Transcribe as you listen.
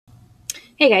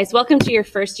Hey guys, welcome to your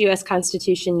first U.S.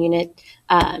 Constitution Unit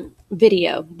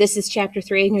video. This is Chapter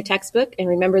 3 in your textbook, and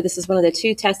remember this is one of the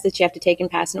 2 tests that you have to take and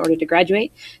pass in order to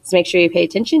graduate, so make sure you pay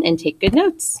attention and take good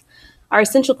notes. Our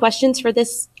essential questions for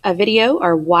this video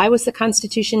are: why was the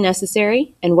Constitution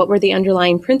necessary, and what were the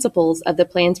underlying principles of the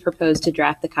plans proposed to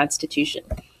draft the Constitution?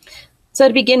 So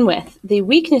to begin with, the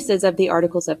weaknesses of the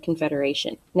Articles of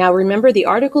Confederation. Now remember, the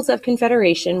Articles of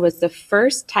Confederation was the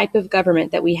first type of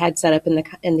government that we had set up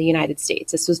in the United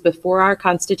States. This was before our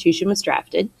Constitution was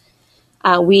drafted.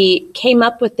 We came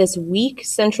up with this weak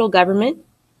central government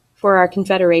for our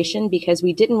Confederation because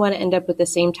we didn't want to end up with the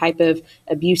same type of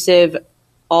abusive,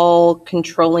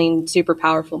 all-controlling, super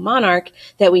powerful monarch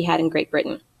that we had in Great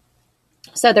Britain.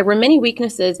 So there were many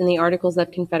weaknesses in the Articles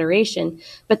of Confederation,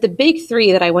 but the big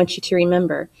 3 that I want you to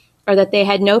remember are that they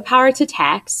had no power to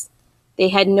tax, they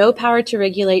had no power to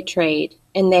regulate trade,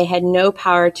 and they had no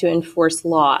power to enforce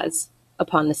laws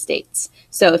upon the states.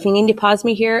 So if you need to pause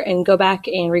me here and go back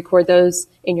and record those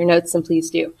in your notes, then please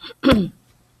do.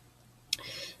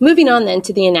 Moving on then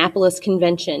to the Annapolis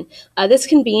Convention. This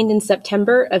convened in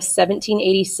September of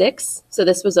 1786. So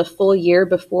this was a full year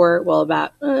before, well,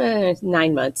 about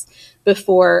 9 months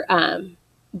before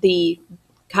the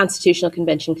Constitutional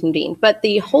Convention convened. But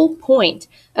the whole point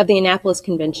of the Annapolis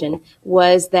Convention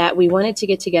was that we wanted to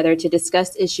get together to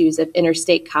discuss issues of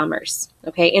interstate commerce.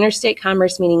 Okay, interstate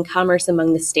commerce meaning commerce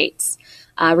among the states.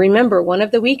 Remember, one of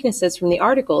the weaknesses from the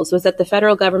Articles was that the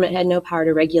federal government had no power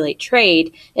to regulate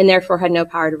trade and therefore had no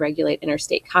power to regulate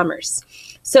interstate commerce.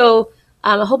 So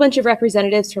a whole bunch of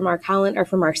representatives from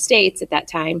our states at that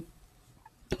time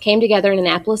came together in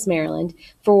Annapolis, Maryland,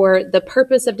 for the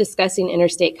purpose of discussing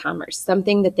interstate commerce,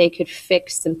 something that they could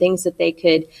fix, some things that they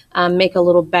could make a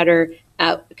little better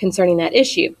concerning that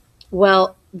issue.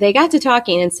 Well, they got to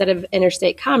talking, instead of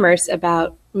interstate commerce,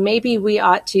 about maybe we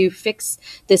ought to fix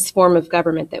this form of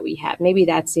government that we have. Maybe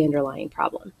that's the underlying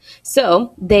problem.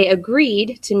 So they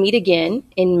agreed to meet again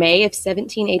in May of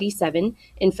 1787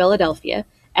 in Philadelphia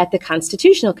at the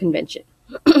Constitutional Convention.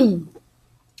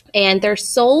 And their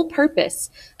sole purpose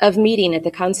of meeting at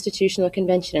the Constitutional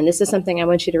Convention, and this is something I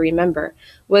want you to remember,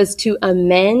 was to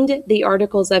amend the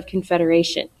Articles of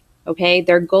Confederation. Okay,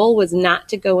 their goal was not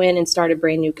to go in and start a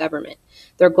brand new government.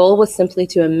 Their goal was simply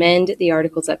to amend the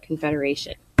Articles of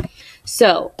Confederation.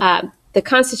 So the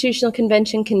Constitutional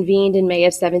Convention convened in May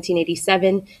of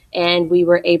 1787, and we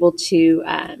were able to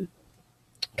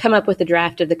come up with a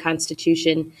draft of the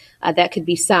Constitution that could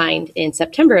be signed in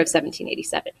September of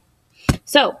 1787.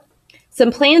 So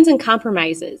some plans and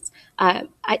compromises.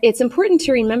 It's important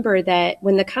to remember that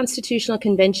when the Constitutional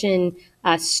Convention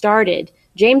started,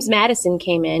 James Madison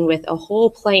came in with a whole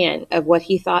plan of what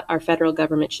he thought our federal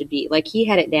government should be. Like, he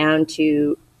had it down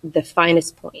to the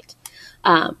finest point.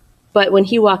 But when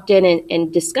he walked in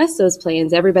and discussed those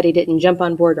plans, everybody didn't jump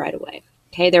on board right away.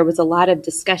 Okay, there was a lot of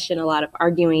discussion, a lot of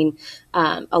arguing,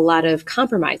 a lot of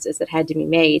compromises that had to be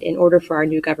made in order for our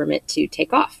new government to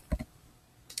take off.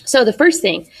 So the first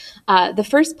thing, the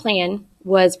first plan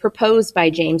was proposed by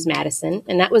James Madison,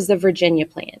 and that was the Virginia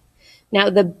Plan. Now,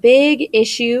 the big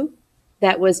issue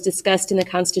that was discussed in the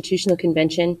Constitutional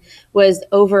Convention was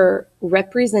over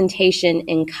representation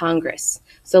in Congress.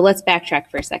 So let's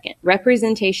backtrack for a second.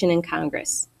 Representation in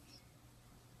Congress.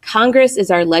 Congress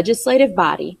is our legislative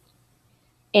body,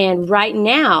 and right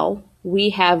now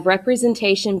we have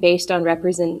representation based on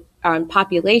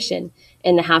population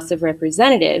in the House of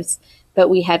Representatives, but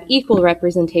we have equal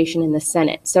representation in the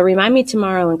Senate. So remind me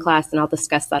tomorrow in class, and I'll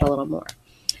discuss that a little more.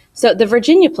 So the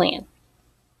Virginia Plan,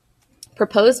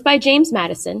 proposed by James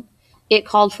Madison, it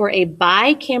called for a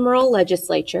bicameral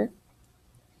legislature,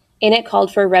 and it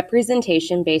called for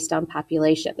representation based on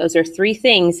population. Those are 3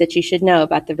 things that you should know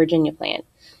about the Virginia Plan.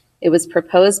 It was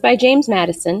proposed by James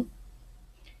Madison,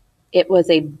 it was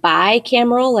a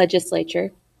bicameral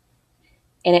legislature,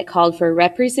 and it called for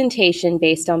representation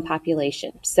based on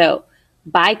population. So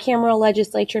bicameral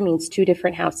legislature means 2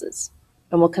 different houses,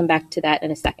 and we'll come back to that in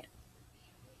a second.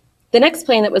 The next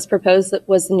plan that was proposed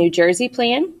was the New Jersey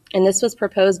Plan, and this was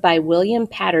proposed by William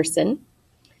Patterson,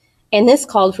 and this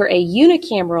called for a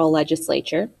unicameral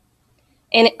legislature,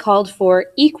 and it called for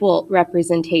equal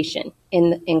representation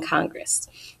in Congress.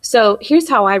 So here's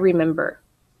how I remember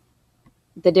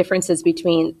the differences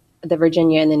between the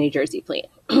Virginia and the New Jersey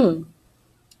Plan.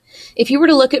 If you were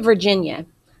to look at Virginia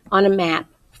on a map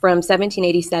from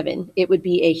 1787, it would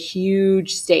be a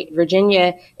huge state.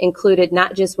 Virginia included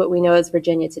not just what we know as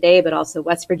Virginia today, but also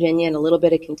West Virginia and a little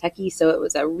bit of Kentucky, so it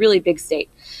was a really big state.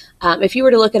 If you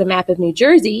were to look at a map of New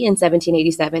Jersey in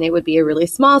 1787, it would be a really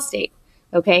small state.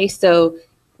 Okay, so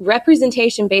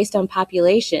representation based on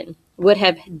population would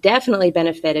have definitely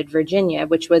benefited Virginia,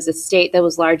 which was a state that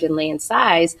was large in land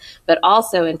size, but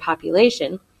also in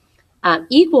population.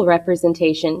 Equal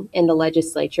representation in the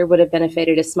legislature would have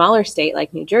benefited a smaller state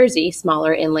like New Jersey,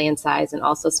 smaller in land size and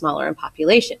also smaller in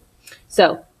population.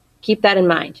 So keep that in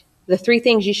mind. The three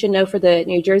things you should know for the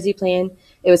New Jersey plan: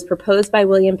 it was proposed by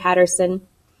William Patterson,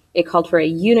 it called for a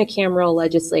unicameral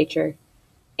legislature,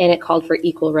 and it called for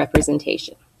equal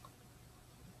representation.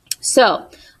 So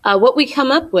what we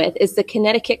come up with is the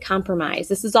Connecticut Compromise.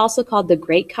 This is also called the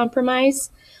Great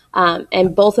Compromise,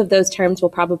 and both of those terms will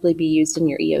probably be used in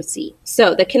your EOC.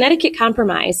 So the Connecticut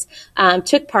Compromise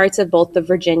took parts of both the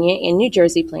Virginia and New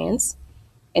Jersey plans,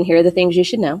 and here are the things you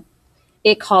should know.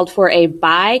 It called for a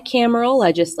bicameral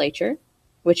legislature,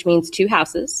 which means two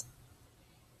houses.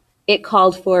 It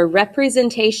called for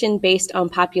representation based on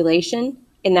population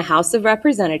in the House of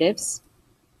Representatives,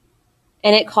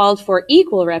 and it called for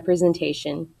equal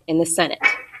representation in the Senate.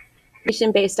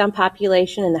 Based on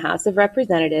population in the House of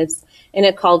Representatives, and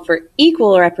it called for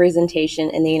equal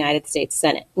representation in the United States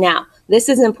Senate. Now, this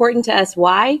is important to us.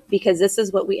 Why? Because this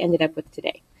is what we ended up with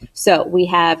today. So we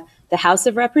have the House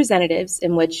of Representatives,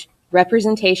 in which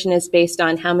representation is based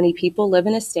on how many people live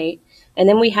in a state, and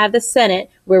then we have the Senate,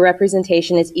 where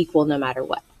representation is equal no matter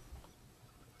what.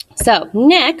 So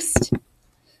next,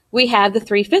 we have the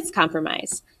 3/5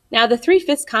 Compromise. Now, the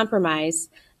 3/5 Compromise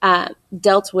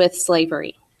dealt with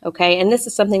slavery. Okay, and this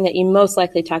is something that you most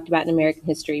likely talked about in American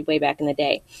history way back in the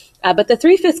day. But the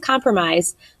 3/5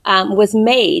 Compromise was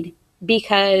made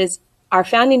because our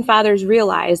founding fathers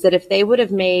realized that if they would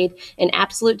have made an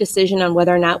absolute decision on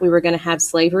whether or not we were going to have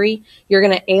slavery, you're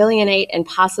going to alienate and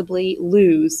possibly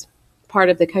lose part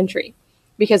of the country.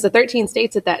 Because the 13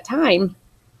 states at that time,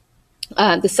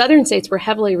 the southern states were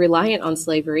heavily reliant on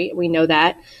slavery. We know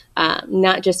that,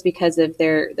 not just because of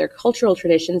their cultural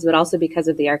traditions, but also because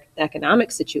of the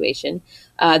economic situation.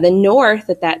 The North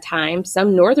at that time,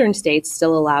 some northern states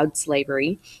still allowed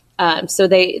slavery. So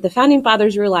the founding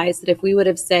fathers realized that if we would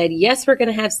have said, yes, we're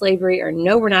going to have slavery, or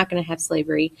no, we're not going to have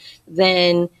slavery,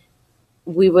 then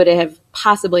we would have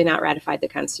possibly not ratified the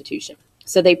Constitution.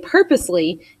 So they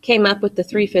purposely came up with the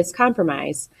 3/5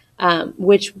 Compromise,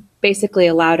 which basically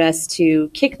allowed us to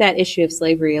kick that issue of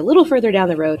slavery a little further down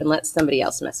the road and let somebody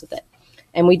else mess with it.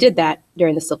 And we did that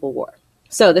during the Civil War.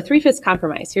 So the 3/5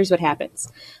 Compromise, here's what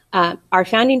happens. Our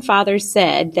founding fathers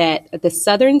said that the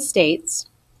southern states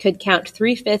could count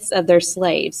 3/5 of their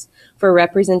slaves for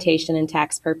representation and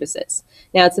tax purposes.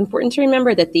 Now, it's important to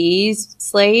remember that these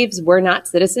slaves were not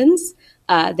citizens.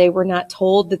 They were not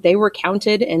told that they were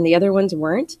counted and the other ones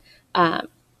weren't.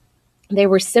 They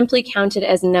were simply counted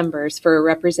as numbers for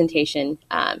representation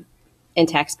and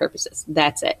tax purposes.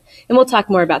 That's it. And we'll talk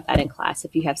more about that in class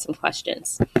if you have some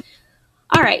questions.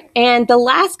 All right. And the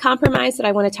last compromise that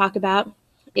I want to talk about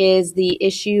is the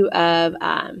issue of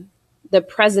the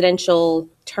presidential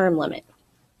term limit.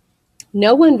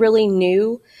 No one really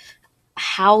knew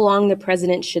how long the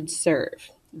president should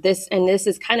serve. This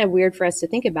is kind of weird for us to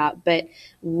think about, but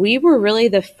we were really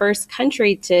the first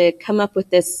country to come up with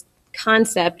this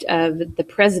concept of the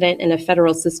president in a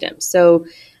federal system. So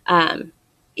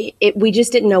we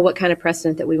just didn't know what kind of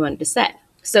precedent that we wanted to set.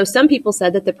 So some people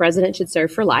said that the president should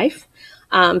serve for life.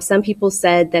 Some people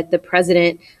said that the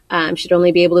president should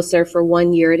only be able to serve for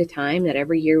 1 year at a time, that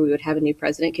every year we would have a new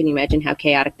president. Can you imagine how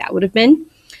chaotic that would have been?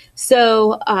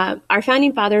 So our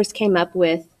founding fathers came up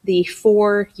with the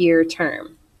 4-year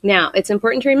term. Now, it's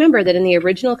important to remember that in the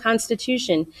original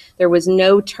Constitution, there was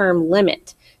no term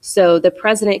limit. So the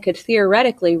president could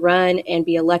theoretically run and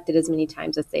be elected as many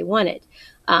times as they wanted.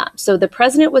 So the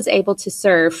president was able to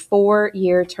serve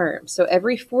 4-year terms. So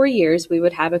every 4 years, we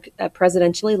would have a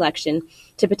presidential election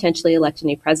to potentially elect a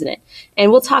new president.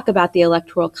 And we'll talk about the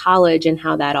Electoral College and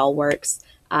how that all works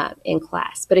in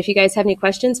class. But if you guys have any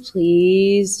questions,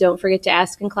 please don't forget to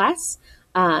ask in class.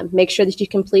 Make sure that you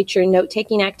complete your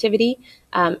note-taking activity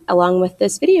along with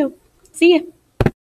this video. See ya.